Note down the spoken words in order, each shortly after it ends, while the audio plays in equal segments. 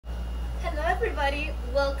everybody,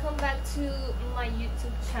 welcome back to my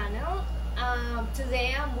YouTube channel.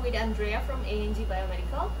 Today I'm with Andrea from ANG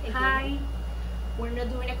Biomedical. Again. Hi. We're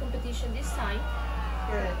not doing a competition this time.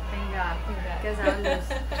 Good, thank God. Because I lose.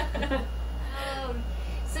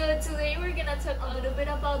 So today we're gonna talk a little bit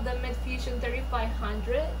about the Medfusion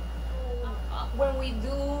 3500. When we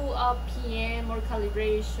do a PM or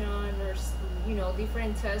calibration or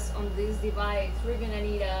different tests on this device, we're gonna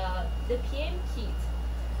need the PM kit,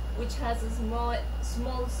 which has a small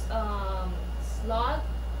slug,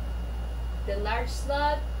 the large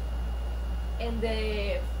slug, and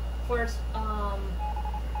the first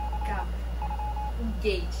Cap.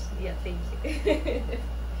 gauge. Yeah, thank you.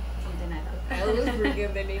 Something like that. I always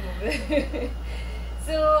forget the name of it.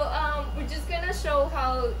 So we're just gonna show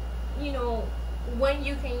how, when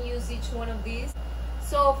you can use each one of these.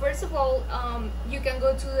 So first of all, you can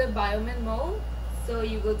go to the biomed mode. So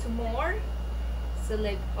you go to more,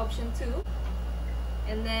 select option 2,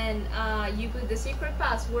 and then you put the secret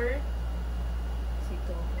password.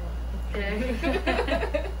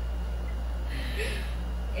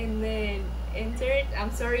 And then enter it.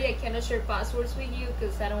 I'm sorry I cannot share passwords with you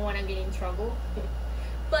because I don't want to get in trouble.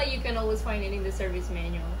 But you can always find it in the service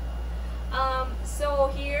manual. So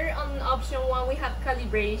here on option 1 we have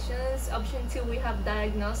calibrations, option 2 we have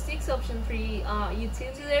diagnostics, option 3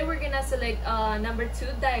 utility. Today we're gonna select number 2,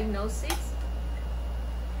 diagnostics.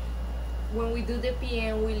 When we do the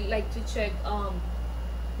PM, we like to check how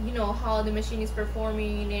the machine is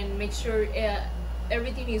performing and make sure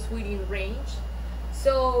everything is within range.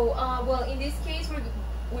 So well, in this case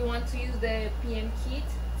we want to use the PM kit,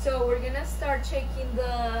 so we're gonna start checking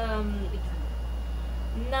the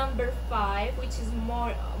number 5, which is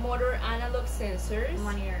motor analog sensors.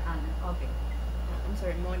 Monitor analog. Okay. I'm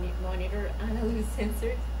sorry, monitor analog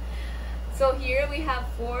sensors. So here we have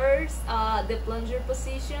force, the plunger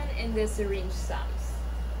position, and the syringe size.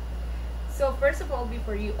 So first of all,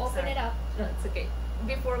 before you open it up, no, it's okay.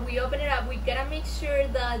 Before we open it up, we gotta make sure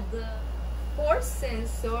that the force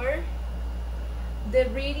sensor, the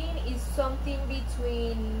reading is something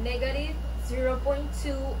between negative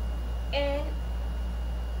 0.2 and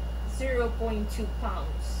 0.2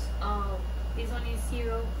 pounds. This one is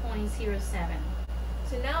 0.07.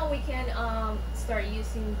 So now we can start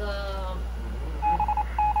using the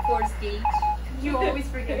force gauge. You always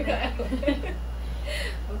forget that.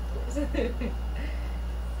 Of course. So yeah,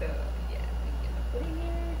 we can put it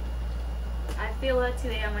here. I feel that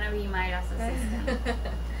today I'm gonna be my assistant.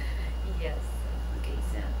 Yes. Okay,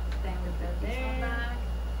 so then we put this one back.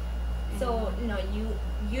 So no,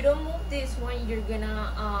 you don't move this one. You're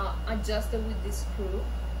gonna adjust it with this screw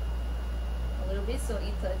a little bit so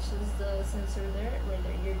it touches the sensor there. Right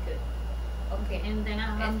there, you're good. Okay, And then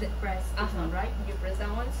I have to press this one, right? You press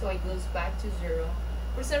that one so it goes back to 0.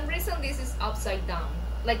 For some reason this is upside down.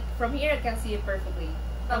 Like from here I can see it perfectly.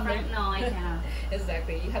 No, I cannot.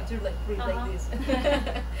 Exactly, you have to like read like this.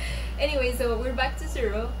 Anyway, so we're back to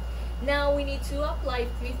 0. Now we need to apply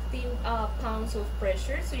 15 pounds of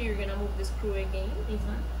pressure. So you're gonna move the screw again. This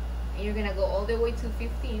one. And you're gonna go all the way to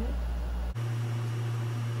 15.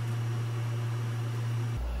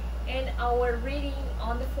 And our reading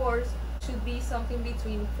on the force should be something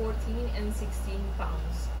between 14 and 16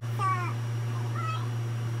 pounds.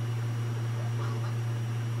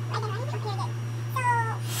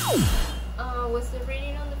 What's the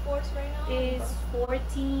reading on the force right now? Is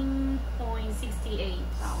 14.68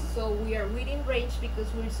 pounds. So we are within range because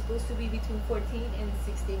we're supposed to be between 14 and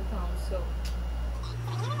 16 pounds. So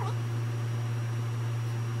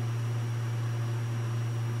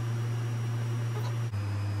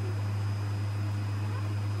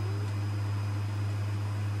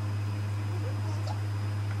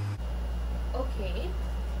okay.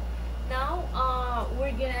 Now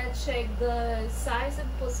we're gonna check the size and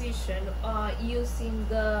position using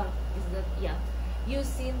the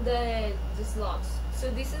slugs. So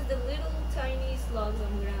this is the little tiny slugs.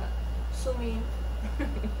 I'm gonna zoom in.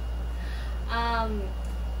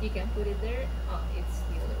 You can put it there. Oh, it's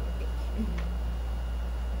the other way.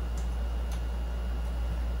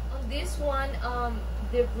 On this one,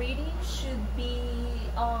 the reading should be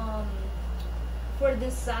for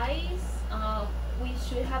the size. We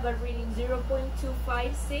should have a reading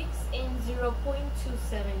 0.256 and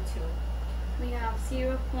 0.272. We have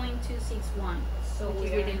 0.261. So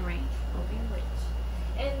which is within range. Within range.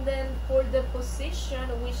 And then for the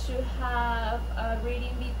position, we should have a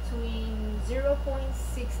reading between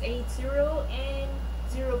 0.680 and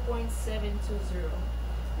 0.720.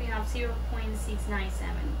 We have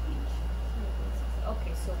 0.697 inch.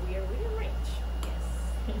 Okay, so we are within range. Yes.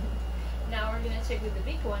 Now we're gonna check with the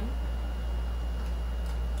big one.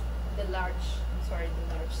 The the large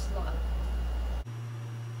slug.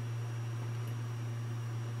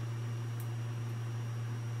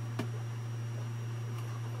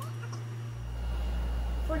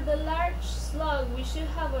 For the large slug, we should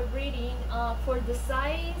have a reading. For the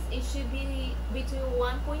size, it should be between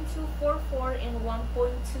 1.244 and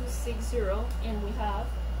 1.260, and we have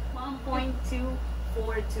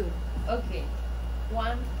 1.242. okay,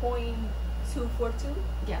 1.242.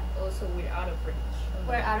 Yeah. Also, we're out of range.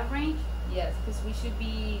 We're out of range? Yes, because we should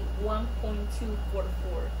be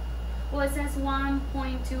 1.244. Well, it says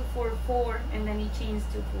 1.244 and then it changed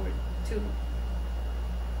to 42.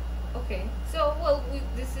 Okay, so well,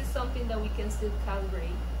 this is something that we can still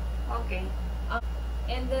calibrate. Okay.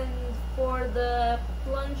 And then for the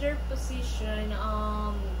plunger position,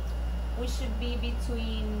 we should be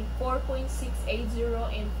between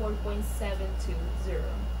 4.680 and 4.720.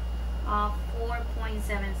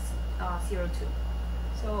 4.702.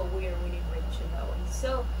 So we are within range in that one.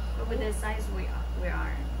 So With the size we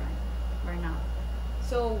are right now.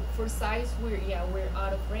 So for size, we're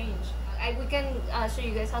out of range. We can show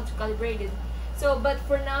you guys how to calibrate it. So, but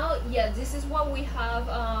for now, yeah, this is what we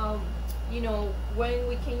have. You know, when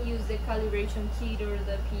we can use the calibration kit or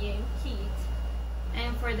the PM kit.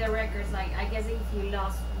 And for the records, like I guess if you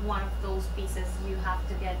lost one of those pieces, you have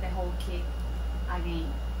to get the whole kit again,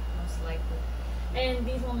 most likely. And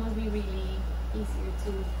this one must be really easier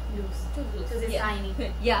to lose because it's tiny.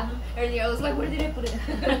 Yeah. Earlier I was like, where did I put it?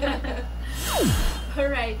 All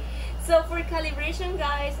right. So for calibration,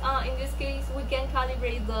 guys, in this case, we can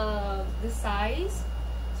calibrate the size.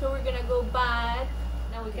 So we're gonna go back.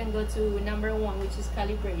 Now we can go to number 1, which is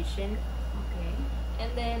calibration. Okay.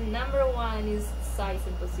 And then number 1 is size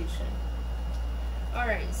and position. All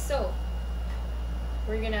right. So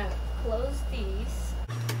we're gonna close these.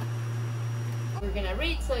 We're gonna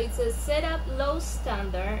read. So it says set up low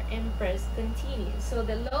standard and press continue. So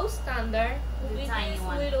the low standard will be tiny this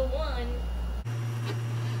one. little one.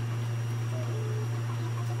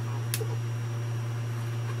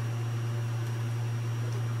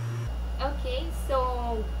 Okay,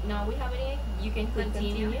 so now we have it. You can click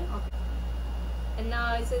continue. Okay. And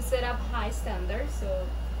now it says set up high standard. So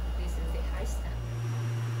this is the high standard.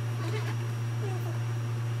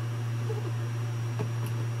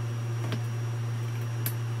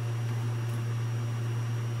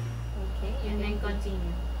 Okay, And then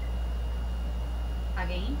continue.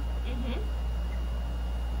 Again.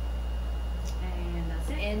 And that's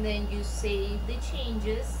it. And then you save the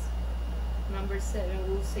changes. Number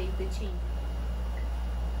 7 will save the change.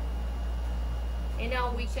 And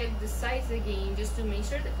now we check the size again just to make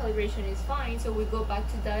sure the calibration is fine. So we go back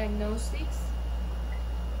to diagnostics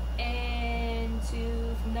and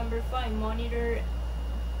to number 5, monitor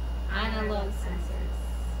analog sensors.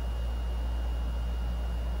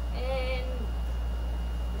 And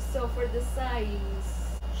so for the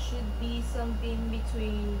size, should be something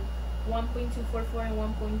between 1.244 and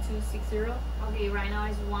 1.260. Okay, right now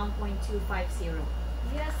it's 1.250.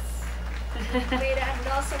 Yes. Made an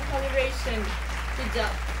awesome calibration. Good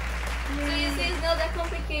job. So you see, it's not that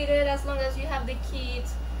complicated as long as you have the kit,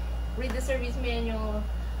 read the service manual.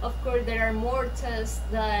 Of course, there are more tests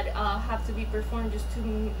that have to be performed just to,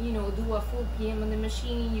 you know, do a full PM on the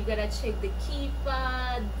machine. You gotta check the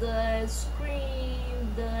keypad, the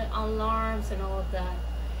screen, the alarms, and all of that.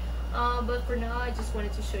 But for now, I just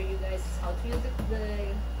wanted to show you guys how to use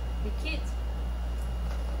the kit.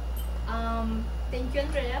 Thank you,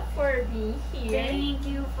 Andrea, for being here. Thank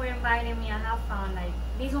you for inviting me. I have fun. Like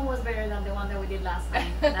this one was better than the one that we did last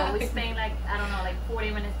time. That we spent like, I don't know, like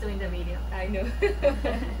 40 minutes doing the video. I know.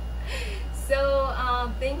 So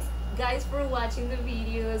thanks guys for watching the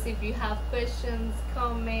videos. If you have questions,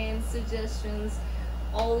 comments, suggestions,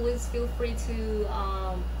 always feel free to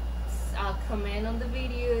comment on the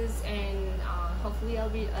videos, and hopefully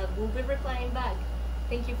we'll be replying back.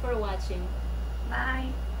 Thank you for watching.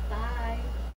 Bye. Bye.